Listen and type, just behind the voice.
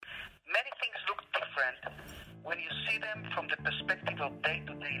different when you see them from the perspective of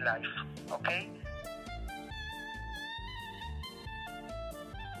day-to-day life, okay?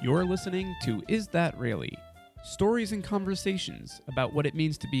 You're listening to Is That Really? Stories and conversations about what it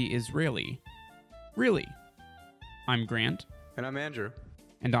means to be Israeli. Really. I'm Grant. And I'm Andrew.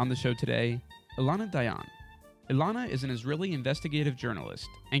 And on the show today, Ilana Dayan. Ilana is an Israeli investigative journalist,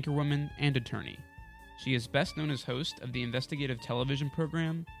 anchorwoman, and attorney. She is best known as host of the investigative television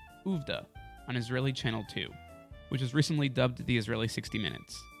program Uvda on Israeli Channel 2, which was recently dubbed the Israeli 60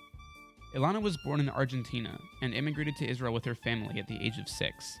 Minutes. Ilana was born in Argentina and immigrated to Israel with her family at the age of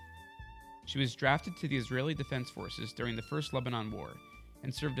 6. She was drafted to the Israeli Defense Forces during the First Lebanon War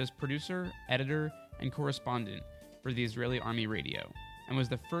and served as producer, editor, and correspondent for the Israeli Army Radio, and was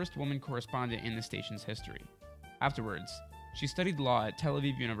the first woman correspondent in the station's history. Afterwards, she studied law at Tel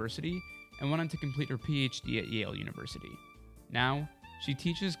Aviv University and went on to complete her PhD at Yale University. Now, she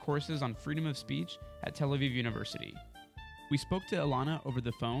teaches courses on freedom of speech at Tel Aviv University. We spoke to Ilana over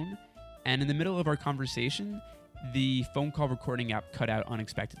the phone, and in the middle of our conversation, the phone call recording app cut out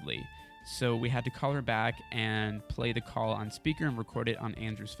unexpectedly. So we had to call her back and play the call on speaker and record it on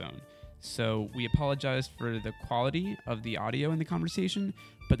Andrew's phone. So we apologize for the quality of the audio in the conversation,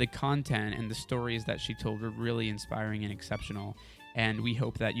 but the content and the stories that she told were really inspiring and exceptional. And we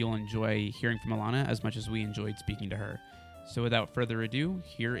hope that you'll enjoy hearing from Ilana as much as we enjoyed speaking to her. So without further ado,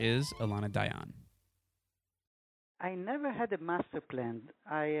 here is Ilana Dayan. I never had a master plan.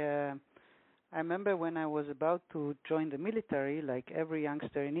 I remember when I was about to join the military, like every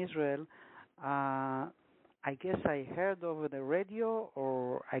youngster in Israel, I guess I heard over the radio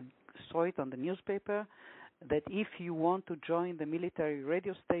or I saw it on the newspaper that if you want to join the military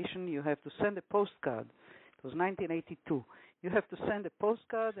radio station, you have to send a postcard. It was 1982. You have to send a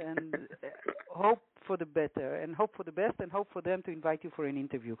postcard and hope for the better, and hope for the best, and hope for them to invite you for an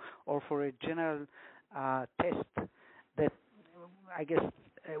interview or for a general test that I guess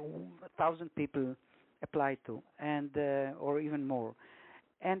 1,000 people applied to, and or even more.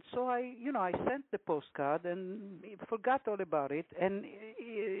 And so I sent the postcard and forgot all about it. And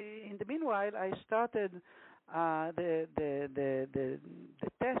in the meanwhile, I started the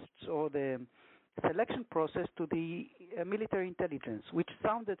tests or the selection process to the military intelligence, which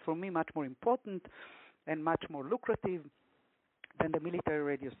sounded for me much more important and much more lucrative than the military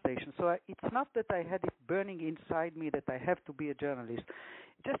radio station. So it's not that I had it burning inside me that I have to be a journalist.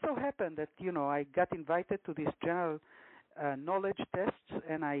 It just so happened that, I got invited to these general knowledge tests,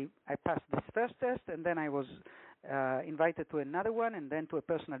 and I passed this first test, and then I was invited to another one, and then to a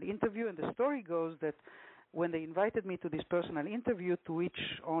personal interview. And the story goes that when they invited me to this personal interview, to which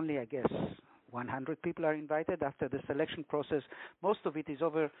only, I guess, 100 people are invited after the selection process, most of it is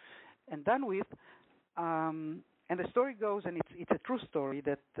over and done with, and the story goes, and it's a true story,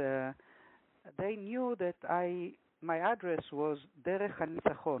 that they knew that my address was Derech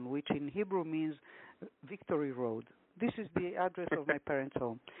HaNitzachon, which in Hebrew means Victory Road. This is the address of my parents'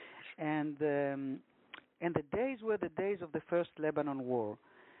 home. And the days were the days of the First Lebanon War.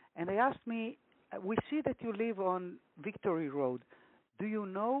 And they asked me, we see that you live on Victory Road. Do you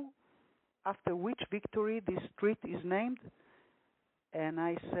know after which victory this street is named? And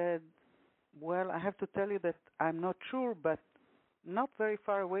I said, well, I have to tell you that I'm not sure, but not very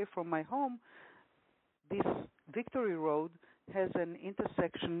far away from my home, this Victory Road has an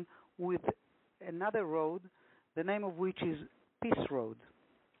intersection with another road, the name of which is Peace Road.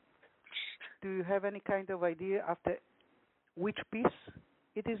 Do you have any kind of idea after which peace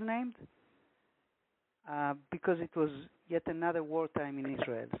it is named? Because it was yet another wartime in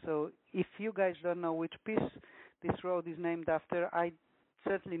Israel. So if you guys don't know which peace this road is named after, I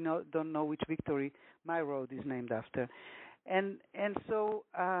certainly don't know which victory my road is named after. And so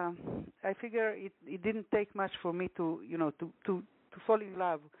I figure it didn't take much for me to fall in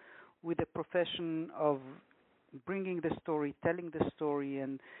love with the profession of bringing the story, telling the story,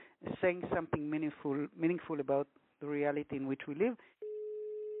 and saying something meaningful about the reality in which we live.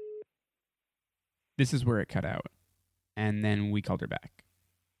 This is where it cut out, and then we called her back.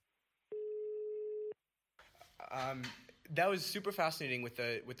 That was super fascinating with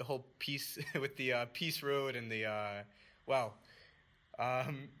the whole piece with the Peace Road and the wow.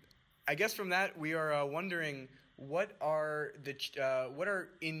 I guess from that we are wondering what are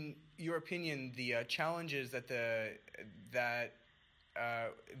in your opinion the challenges that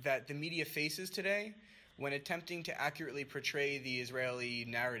the media faces today when attempting to accurately portray the Israeli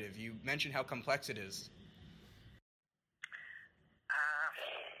narrative? You mentioned how complex it is.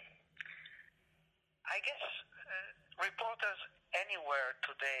 I guess reporters anywhere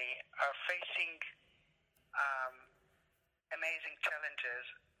today are facing amazing challenges,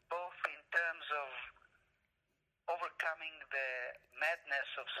 both in terms of overcoming the madness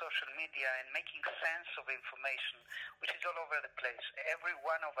of social media and making sense of information, which is all over the place. Every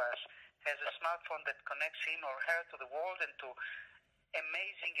one of us has a smartphone that connects him or her to the world and to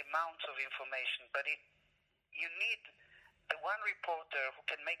amazing amounts of information. But you need the one reporter who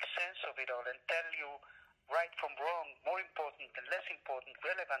can make sense of it all and tell you right from wrong, more important and less important,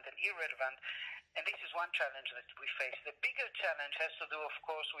 relevant and irrelevant. And this is one challenge that we face. The bigger challenge has to do, of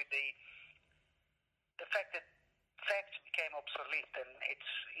course, with the fact that facts became obsolete, and it's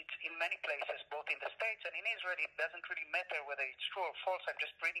in many places, both in the States and in Israel, it doesn't really matter whether it's true or false. I'm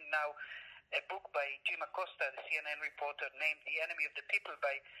just reading now a book by Jim Acosta, the CNN reporter, named "The Enemy of the People"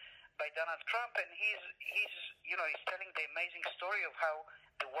 by Donald Trump, and he's telling the amazing story of how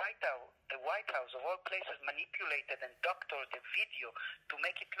the White House of all places manipulated and doctored the video to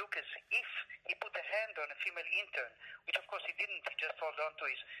make it look as if he put a hand on a female intern, which of course he didn't. He just held on to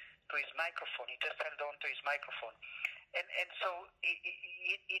his microphone. He just held on to his microphone. And so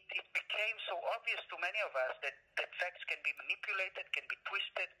it became so obvious to many of us that facts can be manipulated, can be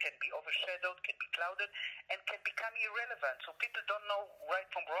twisted, can be overshadowed, can be clouded, and can become irrelevant. So people don't know right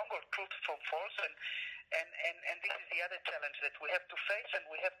from wrong or truth from false, and this is the other challenge that we have to face, and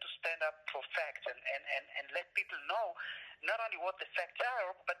we have to stand up for facts and let people know not only what the facts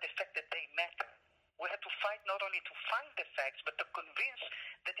are, but the fact that they matter. We have to fight not only to find the facts, but to convince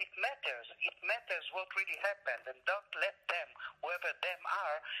that it matters. It matters what really happened, and don't let them, whoever them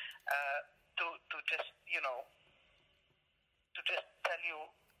are, to just tell you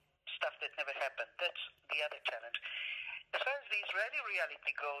stuff that never happened. That's the other challenge. As far as the Israeli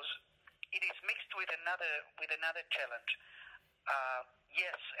reality goes, it is mixed with another challenge.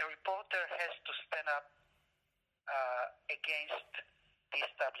 Yes, a reporter has to stand up against the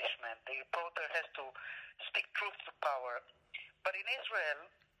establishment. The reporter has to speak truth to power. But in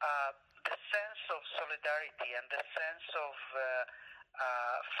Israel, the sense of solidarity and the sense of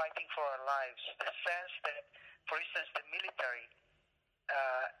fighting for our lives, the sense that, for instance, the military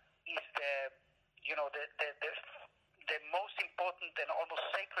is the most important and almost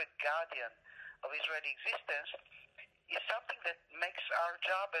sacred guardian of Israeli existence, is something that makes our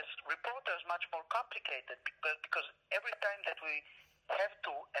job as reporters much more complicated, because every time that we have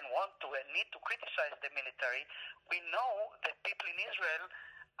to and want to and need to criticize the military, we know that people in Israel,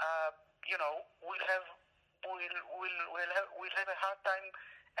 will have a hard time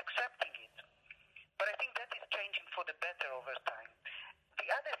accepting it. But I think that is changing for the better over time. The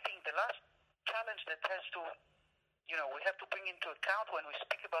other thing, the last challenge that has to, we have to bring into account when we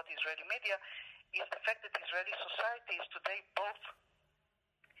speak about Israeli media, is the fact that Israeli society is today both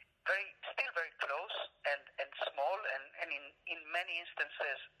still very close and small, and in many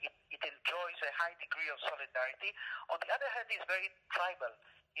instances it enjoys a high degree of solidarity. On the other hand, it's very tribal.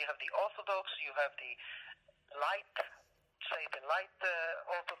 You have the Orthodox, you have the light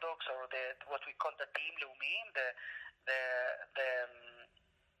Orthodox, or what we call the Datim Leumim, the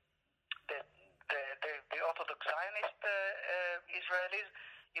Orthodox Zionist Israelis.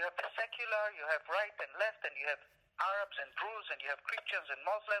 You have the secular, you have right and left, and you have Arabs and Druze, and you have Christians and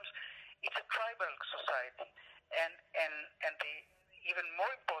Muslims. It's a tribal society, and even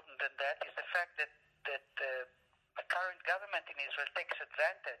more important than that is the fact that the current government in Israel takes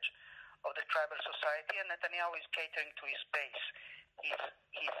advantage of the tribal society, and Netanyahu is catering to his base. He's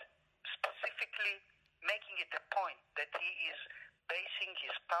specifically making it a point that he is basing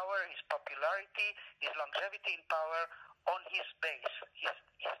his power, his popularity, his longevity in power on his base. He's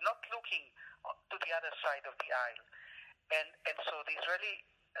not looking to the other side of the aisle. And so the Israeli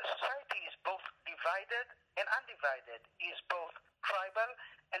society is both divided and undivided, is both tribal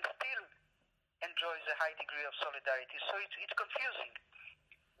and still enjoys a high degree of solidarity. So it's confusing.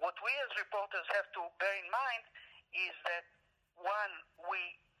 What we as reporters have to bear in mind is that, one,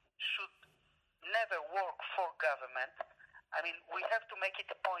 we should never work for government. I mean, we have to make it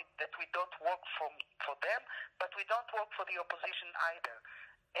a point that we don't work for them, but we don't work for the opposition either.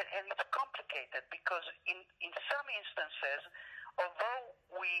 And it's complicated because in some instances, although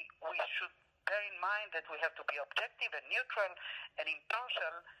we should bear in mind that we have to be objective and neutral and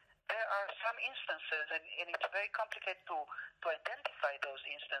impartial, there are some instances, and it's very complicated to identify those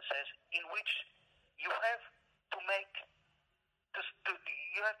instances in which you have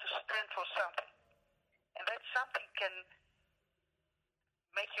to stand for something. And that something can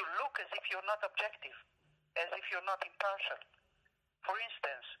make you look as if you're not objective, as if you're not impartial. For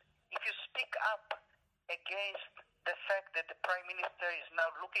instance, if you speak up against the fact that the Prime Minister is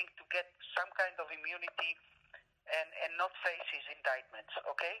now looking to get some kind of immunity and not face his indictments,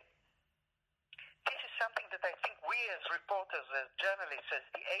 okay? This is something that I think we as reporters, as journalists, as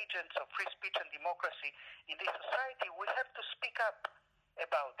the agents of free speech and democracy in this society, we have to speak up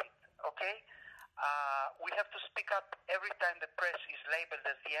about it, okay? We have to speak up every time the press is labeled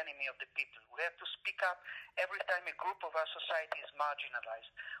as the enemy of the people. We have to speak up every time a group of our society is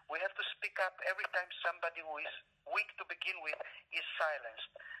marginalized. We have to speak up every time somebody who is weak to begin with is silenced.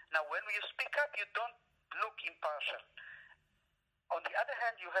 Now, when you speak up, you don't look impartial. On the other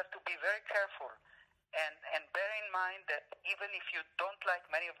hand, you have to be very careful and bear in mind that even if you don't like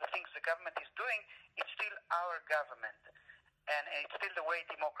many of the things the government is doing, it's still our government. And it's still the way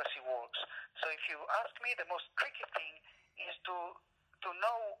democracy works. So if you ask me, the most tricky thing is to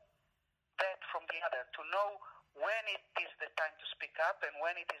know that from the other, to know when it is the time to speak up and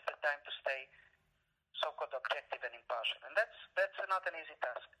when it is the time to stay so-called objective and impartial. And that's not an easy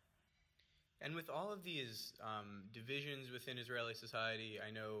task. And with all of these divisions within Israeli society,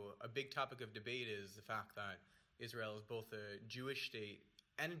 I know a big topic of debate is the fact that Israel is both a Jewish state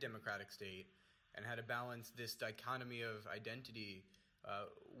and a democratic state, and how to balance this dichotomy of identity.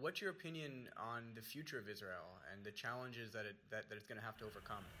 What's your opinion on the future of Israel and the challenges that it's going to have to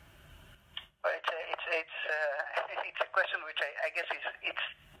overcome? Well, it's a question which I guess it's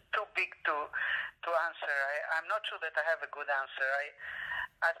too big to answer. I'm not sure that I have a good answer.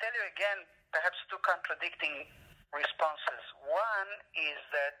 I'll tell you again, perhaps two contradicting responses. One is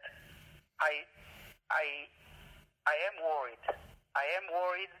that I am worried. I am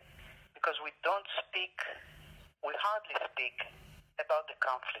worried because we hardly speak about the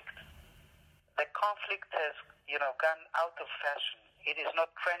conflict. The conflict has, gone out of fashion. It is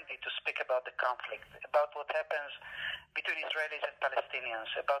not trendy to speak about the conflict, about what happens between Israelis and Palestinians,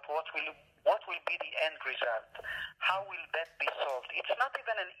 about what will be the end result, how will that be solved. It's not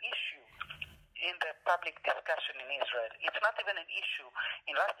even an issue in the public discussion in Israel. It's not even an issue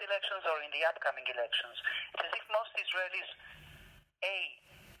in last elections or in the upcoming elections. It's as if most Israelis,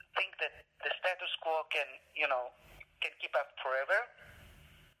 think that the status quo can keep up forever,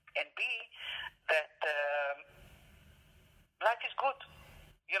 and B, that life is good.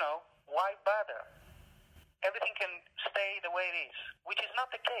 Why bother? Everything can stay the way it is, which is not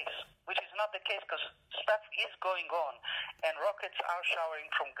the case. Because stuff is going on, and rockets are showering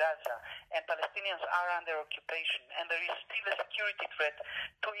from Gaza, and Palestinians are under occupation, and there is still a security threat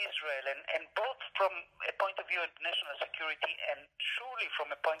to Israel, and both from a point of view of national security and surely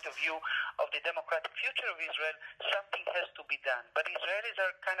from a point of view of the democratic future of Israel, something has to be done. But Israelis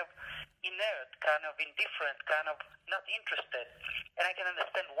are kind of inert, kind of indifferent, kind of not interested. And I can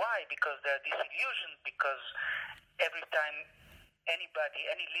understand why, because they're disillusioned, because every time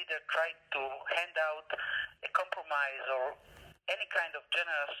any leader tried to hand out a compromise or any kind of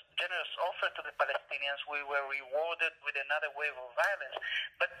generous offer to the Palestinians, we were rewarded with another wave of violence.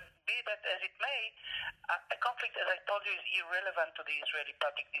 But be that as it may, a conflict, as I told you, is irrelevant to the Israeli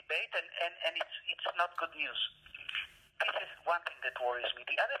public debate, and it's not good news. This is one thing that worries me.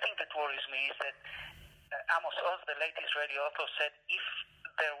 The other thing that worries me is that Amos Oz, the late Israeli author, said if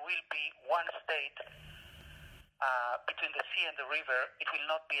there will be one state between the sea and the river, it will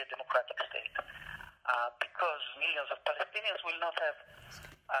not be a democratic state because millions of Palestinians will not have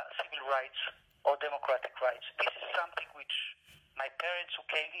civil rights or democratic rights. This is something which my parents who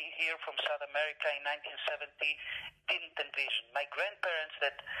came here from South America in 1970 didn't envision. My grandparents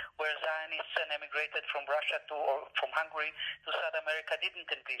that were Zionists and emigrated from Russia or from Hungary to South America didn't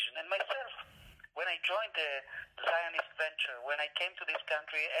envision. And myself, when I joined the Zionist venture, when I came to this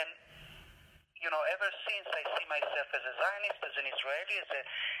country, and ever since I see myself as a Zionist, as an Israeli, as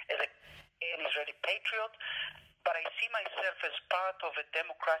an Israeli patriot, but I see myself as part of a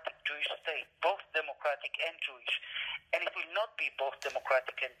democratic Jewish state, both democratic and Jewish. And it will not be both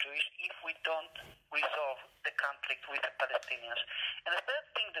democratic and Jewish if we don't resolve the conflict with the Palestinians. And the third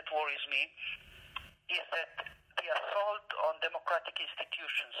thing that worries me is that the assault on democratic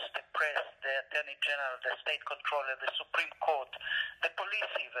institutions, the press, the Attorney General, the State Controller, the Supreme Court, the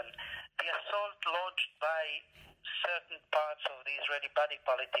police even, the assault launched by certain parts of the Israeli body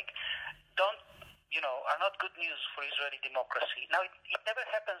politic are not good news for Israeli democracy. Now, it never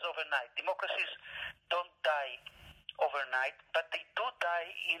happens overnight. Democracies don't die overnight, but they do die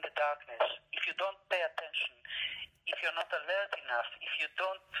in the darkness. If you don't pay attention, if you're not alert enough, if you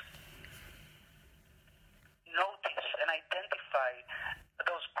don't notice and identify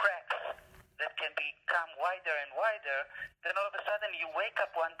those cracks that can become wider and wider, then all of a sudden you wake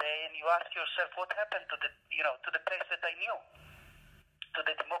up one day and you ask yourself, what happened to the place that I knew, to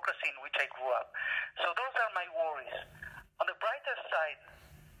the democracy in which I grew up. So those are my worries. On the brighter side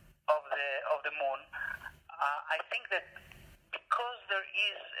of the moon, I think that because there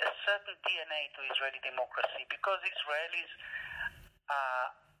is a certain DNA to Israeli democracy because Israelis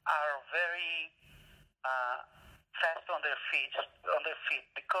are very fast on their feet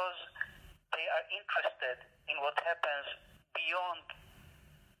because they are interested in what happens beyond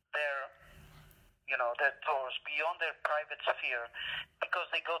their doors, beyond their private sphere, because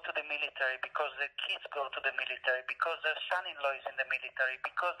they go to the military, because their kids go to the military, because their son-in-law is in the military,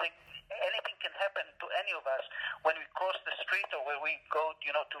 because anything can happen to any of us when we cross the street or when we go,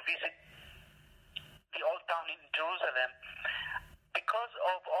 to visit the old town in Jerusalem. Because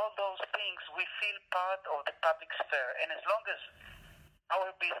of all those things, we feel part of the public sphere. And as long as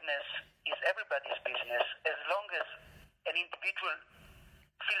our business is everybody's business, as long as an individual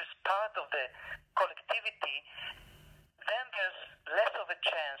feels part of the collectivity, then there's less of a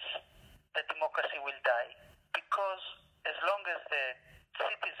chance that democracy will die. Because as long as the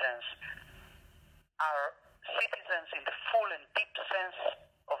citizens are citizens in the full and deep sense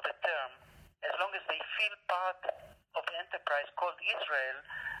of the term, as long as they feel part of the enterprise called Israel,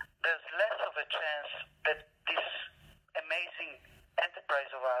 there's less of a chance that this amazing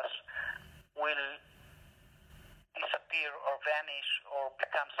enterprise of us will disappear or vanish or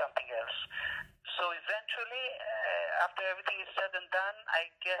become something else. So eventually, after everything is said and done, I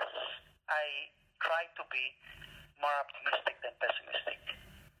guess I try to be more optimistic than pessimistic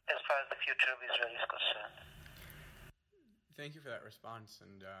as far as the future of Israel is concerned. Thank you for that response,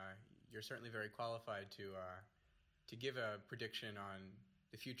 and you're certainly very qualified to give a prediction on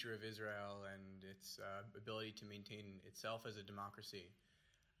the future of Israel and its ability to maintain itself as a democracy.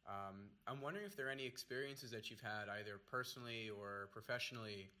 I'm wondering if there are any experiences that you've had, either personally or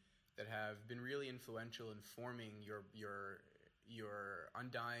professionally, that have been really influential in forming your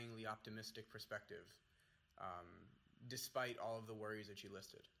undyingly optimistic perspective, despite all of the worries that you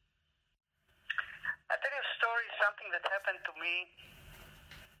listed. I'll tell you a story, something that happened to me.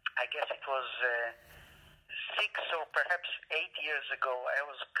 I guess it was 6 or perhaps 8 years ago. I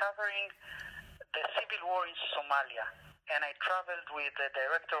was covering the civil war in Somalia, and I traveled with the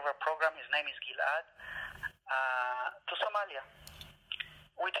director of our program, his name is Gilad, to Somalia,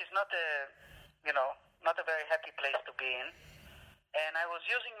 which is not a very happy place to be in. And I was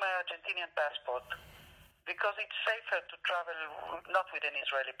using my Argentinian passport because it's safer to travel not with an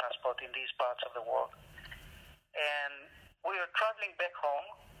Israeli passport in these parts of the world. And we were traveling back home,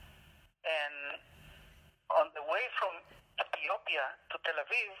 and on the way from Ethiopia to Tel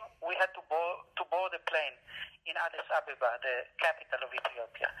Aviv, we had to board a plane in Addis Ababa, the capital of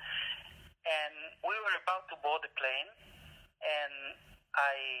Ethiopia. And we were about to board the plane, and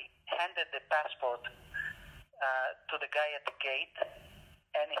I handed the passport to the guy at the gate,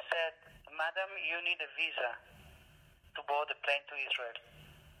 and he said, "Madam, you need a visa to board the plane to Israel."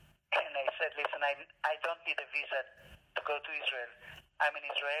 And I said, "Listen, I don't need a visa to go to Israel. I'm an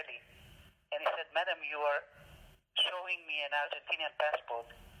Israeli." And he said, "Madam, you are showing me an Argentinian passport.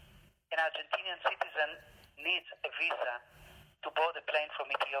 An Argentinian citizen needs a visa to board a plane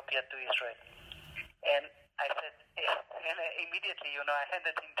from Ethiopia to Israel." And I said, and immediately, I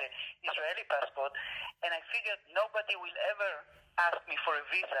handed him the Israeli passport, and I figured nobody will ever ask me for a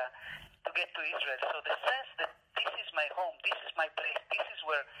visa to get to Israel. So the sense that this is my home, this is my place, this is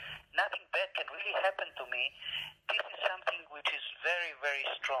where nothing bad can really happen to me, this is something which is very, very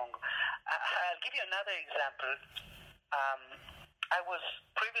strong. I'll give you another example. I was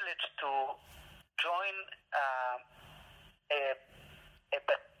privileged to join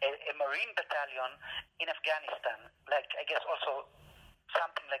a Marine battalion in Afghanistan, I guess also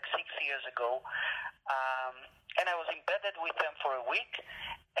something like 6 years ago. And I was embedded with them for a week,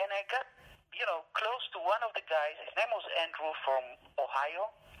 and I got, close to one of the guys. His name was Andrew from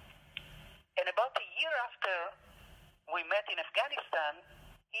Ohio. And about a year after we met in Afghanistan,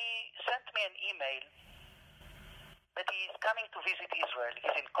 he sent me an email that he is coming to visit Israel.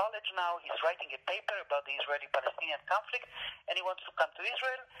 He's in college now. He's writing a paper about the Israeli-Palestinian conflict, and he wants to come to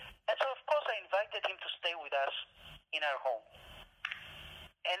Israel. And so, of course, I invited him to stay with us in our home.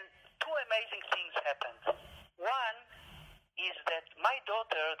 And 2 amazing things happened. One is that my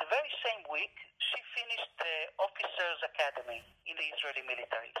daughter, the very same week, she finished the Officers Academy in the Israeli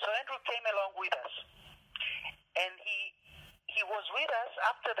military. So Andrew came along with us. And he was with us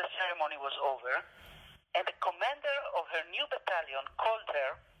after the ceremony was over. And the commander of her new battalion called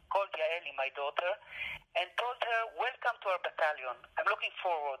Yaeli, my daughter, and told her, "Welcome to our battalion. I'm looking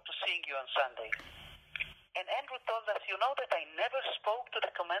forward to seeing you on Sunday." And Andrew told us, "You know that I never spoke to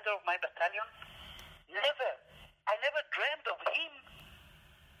the commander of my battalion? Never. I never dreamed of him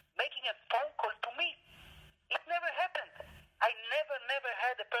making a phone call to me. It never happened. I never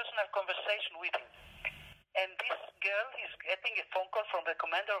had a personal conversation with him." And this girl is getting a phone call from the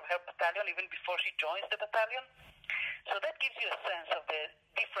commander commander of her battalion even before she joins the battalion. So that gives you a sense of the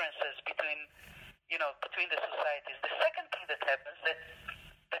differences between the societies. The second thing that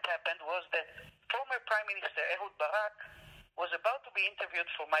happened was that former Prime Minister Ehud Barak was about to be interviewed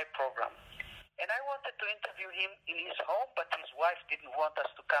for my program. And I wanted to interview him in his home, but his wife didn't want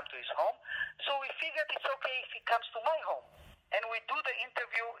us to come to his home. So we figured it's okay if he comes to my home. And we do the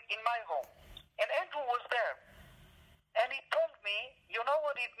interview in my home. And Andrew was there. And he told me, you know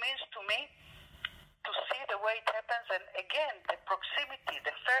what it means to me? To see the way it happens, and again, the proximity,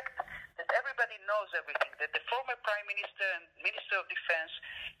 the fact that everybody knows everything, that the former Prime Minister and Minister of Defense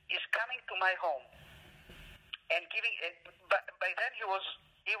is coming to my home and giving it. By then he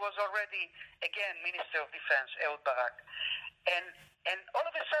was already, again, Minister of Defense, Ehud Barak. And all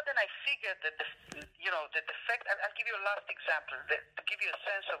of a sudden I figured that the fact, I'll give you a last example, to give you a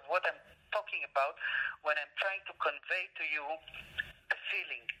sense of what I'm talking about when I'm trying to convey to you the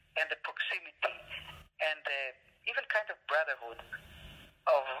feeling and the proximity and even kind of brotherhood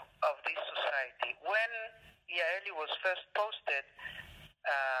of this society. When Yaeli was first posted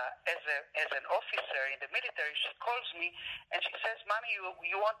as an officer in the military, she calls me and she says, "Mommy,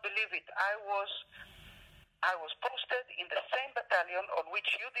 you won't believe it. I was posted in the same battalion on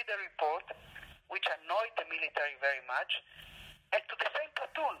which you did a report, which annoyed the military very much, and to the same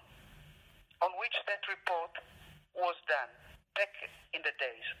platoon on which that report was done back in the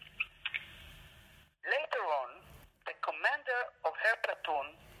days." Later on, the commander of her platoon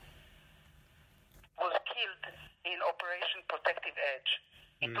was killed in Operation Protective Edge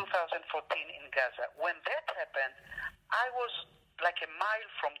in 2014 in Gaza. When that happened, I was like a mile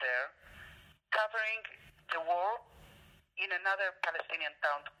from there, covering the war in another Palestinian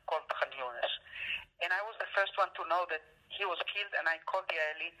town called Khan Yunis. And I was the first one to know that he was killed, and I called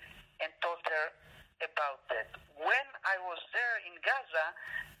Yaeli and told her about that. When I was there in Gaza,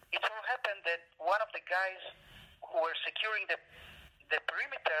 it so happened that one of the guys who were securing the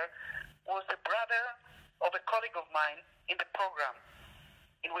perimeter was the brother of a colleague of mine in the program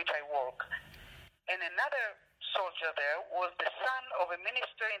in which I work. And another soldier there was the son of a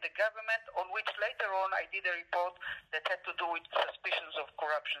minister in the government on which later on I did a report that had to do with suspicions of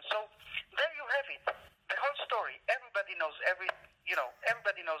corruption. So there you have it. The whole story. Everybody knows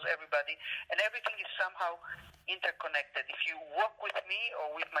everybody knows everybody, and everything is somehow interconnected. If you walk with me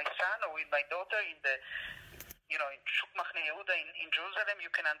or with my son or with my daughter in the in Shuk Machne Yehuda in Jerusalem, you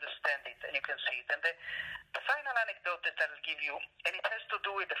can understand it and you can see it. And the final anecdote that I'll give you, and it has to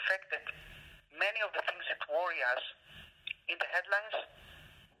do with the fact that many of the things that worry us in the headlines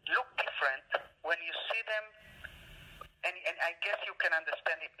look different when you see them, and I guess you can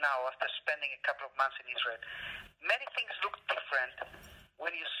understand it now after spending a couple of months in Israel. Many things look different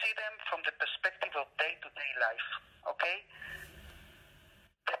when you see them from the perspective of day-to-day life, okay?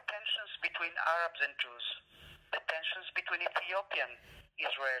 The tensions between Arabs and Jews, the tensions between Ethiopian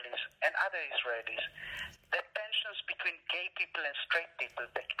Israelis and other Israelis, the tensions between gay people and straight people,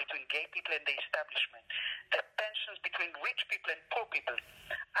 between gay people and the establishment, the tensions between rich people and poor people.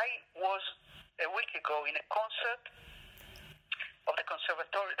 I was a week ago in a concert of the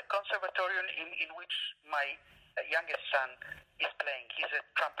conservatorium in which my youngest son is playing. He's a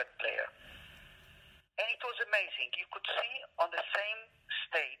trumpet player. And it was amazing. You could see on the same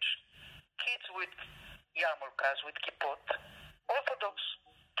stage kids with yarmulkes, with kippot, Orthodox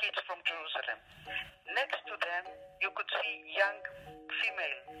kids from Jerusalem. Next to them, you could see young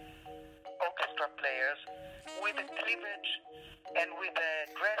female orchestra players with a cleavage and with a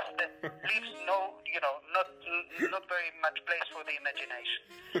dress that leaves not very much place for the imagination.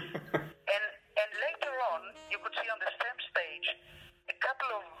 And later on, you could see on the same stage a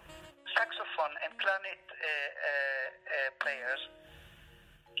couple of saxophone and clarinet players.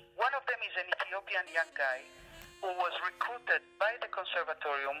 One of them is an Ethiopian young guy who was recruited by the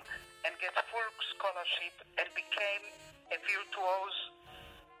conservatorium and gets full scholarship and became a virtuose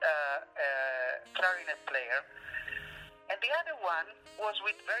clarinet player. And the other one was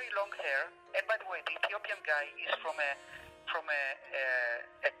with very long hair. And by the way, the Ethiopian guy is from a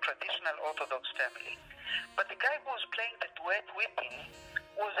traditional Orthodox family. But the guy who was playing the duet with him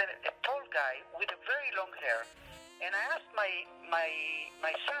was a tall guy with a very long hair. And I asked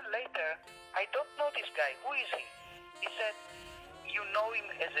my son later, I don't know this guy. Who is he? He said, you know him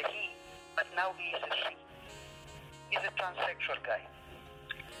as a he, but now he is a she. He's a transsexual guy.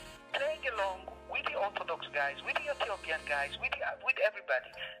 Playing along with the Orthodox guys, with the Ethiopian guys, with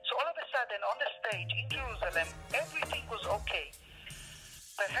everybody. So all of a sudden, on the stage in Jerusalem, everything was okay.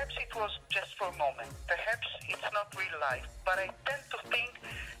 Perhaps it was just for a moment. Perhaps it's not real life. But I tend to think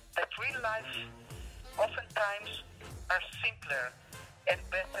that real life oftentimes are simpler and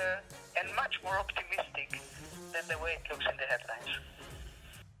better and much more optimistic than the way it looks in the headlines.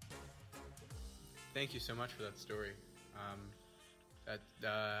 Thank you so much for that story.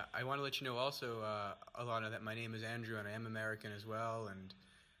 I want to let you know also, Ilana, that my name is Andrew and I am American as well, and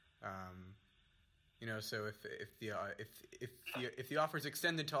so if the offer is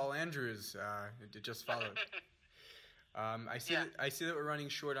extended to all Andrews, it just followed. I see that we're running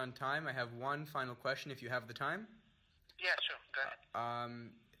short on time. I have one final question, if you have the time. Yeah, sure. Go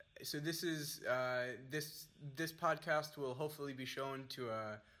ahead. So this podcast will hopefully be shown to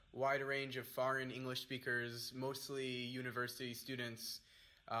a wide range of foreign English speakers, mostly university students,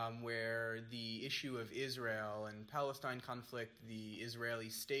 where the issue of Israel and Palestine conflict, the Israeli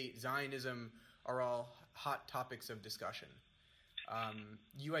state, Zionism, are all hot topics of discussion.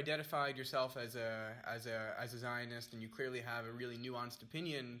 You identified yourself as a Zionist, and you clearly have a really nuanced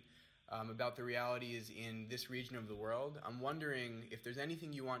opinion about the realities in this region of the world. I'm wondering if there's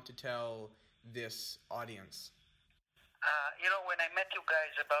anything you want to tell this audience. When I met you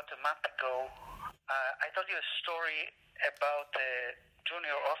guys about a month ago, I told you a story about a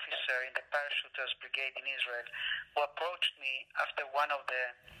junior officer in the parachuters brigade in Israel who approached me after one of the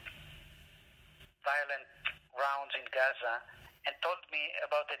violent rounds in Gaza and told me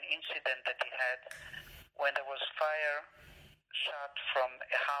about an incident that he had when there was fire shot from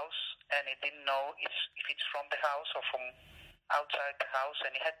a house, and he didn't know if it's from the house or from outside the house,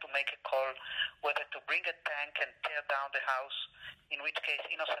 and he had to make a call whether to bring a tank and tear down the house, in which case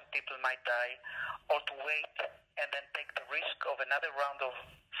innocent people might die, or to wait and then take the risk of another round of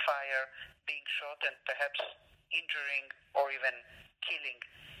fire being shot and perhaps injuring or even killing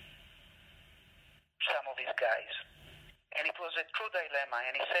some of his guys. And it was a true dilemma,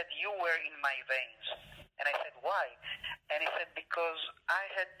 and he said, "You were in my veins." And I said, "Why?" And he said, "Because I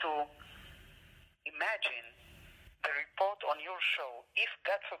had to imagine the report on your show. If,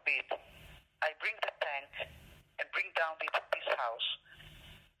 God forbid, I bring the tank and bring down this house,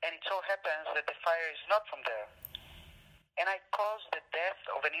 and it so happens that the fire is not from there, and I cause the death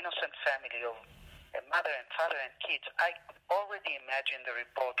of an innocent family, of a mother and father and kids, I already imagined the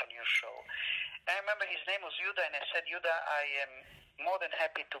report on your show." And I remember his name was Yuda, and I said, "Yuda, I am more than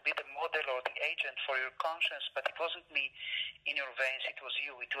happy to be the model or the agent for your conscience, but it wasn't me in your veins, it was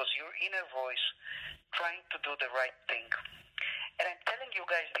you. It was your inner voice trying to do the right thing." And I'm telling you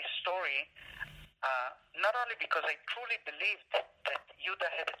guys this story not only because I truly believed that Yuda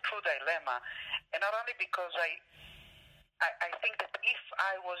had a true dilemma, and not only because I think that if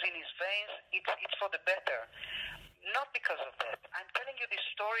I was in his veins, it's for the better. Not because of that. I'm telling you this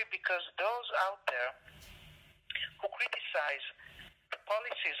story because those out there who criticize the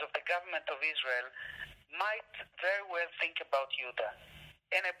policies of the government of Israel might very well think about Yuda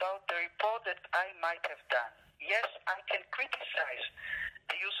and about the report that I might have done. Yes, I can criticize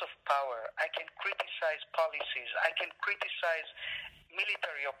the use of power. I can criticize policies. I can criticize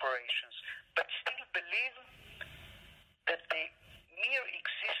military operations, but still believe that the mere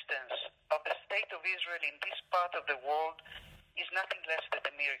existence of the state of Israel in this part of the world is nothing less than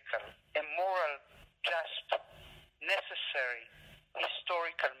a miracle, a moral, just, necessary,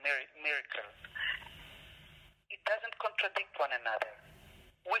 historical miracle. It doesn't contradict one another.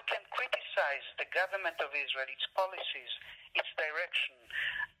 We can criticize the government of Israel, its policies, its direction.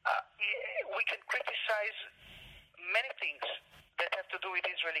 We can criticize many things that have to do with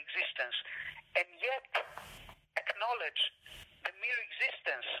Israel's existence, and yet acknowledge the mere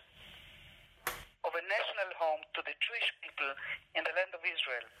existence of a national home to the Jewish people in the land of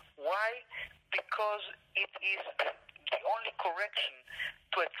Israel. Why? Because it is the only correction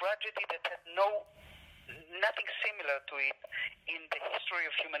to a tragedy that had nothing similar to it in the history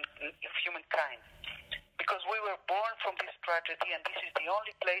of humankind. Because we were born from this tragedy, and this is the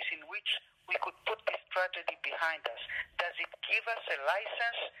only place in which we could put this tragedy behind us. Does it give us a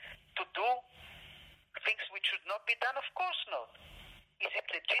license to do things which should not be done? Of course not. Is it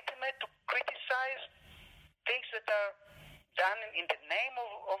legitimate to criticize things that are done in the name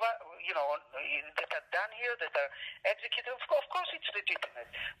of that are done here, that are executed? Of course it's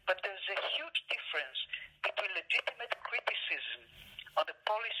legitimate. But there's a huge difference between legitimate criticism on the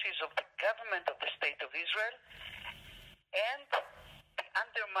policies of the government of the State of Israel and the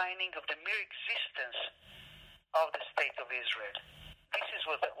undermining of the mere existence of the State of Israel. This is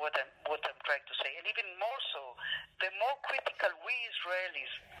what I'm trying to say. And even more so, the more critical we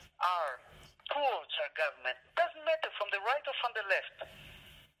Israelis are towards our government, doesn't matter from the right or from the left,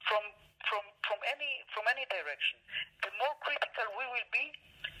 from any direction, the more critical we will be,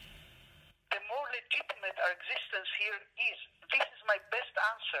 the more legitimate our existence here is. This is my best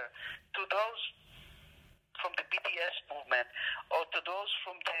answer to those from the BDS movement or to those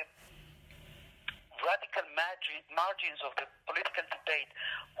margins of the political debate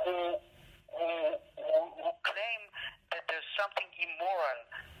who claim that there's something immoral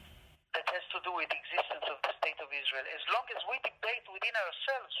that has to do with the existence of the State of Israel. As long as we debate within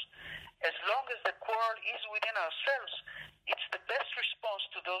ourselves, as long as the quarrel is within ourselves, it's the best response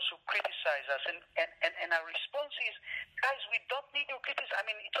to those who criticize us. And our response is, guys, we don't need your criticism. I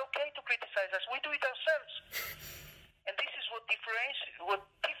mean, it's okay to criticize us. We do it ourselves. And this is what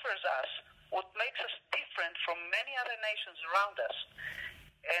differs us, what makes us different from many other nations around us.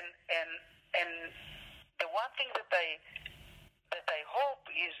 And the one thing that I hope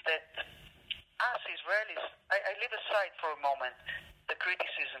is that us Israelis, I leave aside for a moment the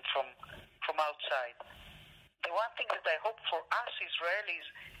criticism from outside. The one thing that I hope for us Israelis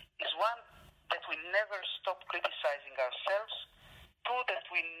is one, that we never stop criticizing ourselves. Two, that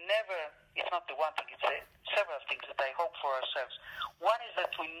we never, it's not the one thing, it's several things that I hope for ourselves. One is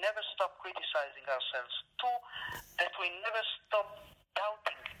that we never stop criticizing ourselves. Two, that we never stop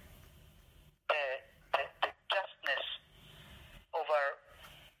doubting the justness of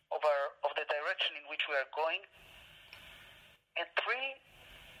the direction in which we are going. And three,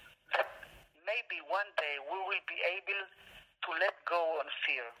 that maybe one day we will be able to let go on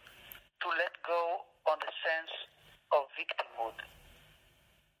fear, to let go on the sense of victimhood,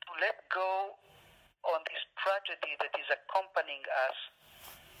 to let go on this tragedy that is accompanying us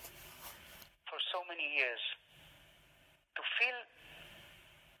for so many years, to feel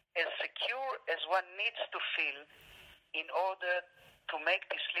as secure as one needs to feel in order to make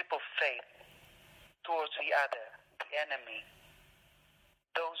this leap of faith towards the other, the enemy,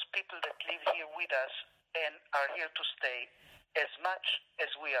 those people that live here with us and are here to stay as much as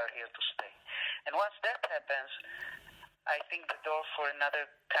we are here to stay. And once that happens, I think the door for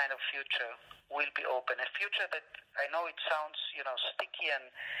another kind of future will be open. A future that I know it sounds, sticky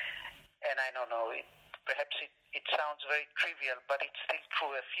and I don't know, perhaps it sounds very trivial, but it's still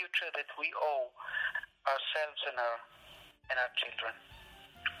true. A future that we owe ourselves and our children.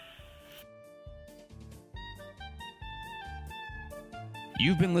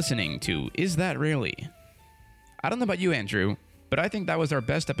 You've been listening to Is That Really? I don't know about you, Andrew, but I think that was our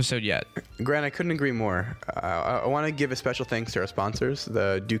best episode yet. Grant, I couldn't agree more. I want to give a special thanks to our sponsors,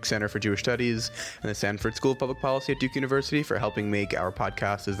 the Duke Center for Jewish Studies and the Sanford School of Public Policy at Duke University, for helping make our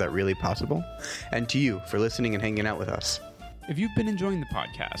podcast Is That Really possible, and to you for listening and hanging out with us. If you've been enjoying the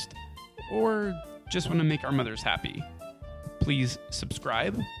podcast, or just want to make our mothers happy, please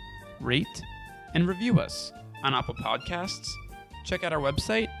subscribe, rate, and review us on Apple Podcasts. Check out our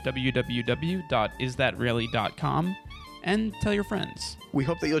website, www.isthatreally.com, and tell your friends. We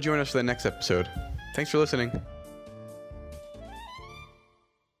hope that you'll join us for the next episode. Thanks for listening.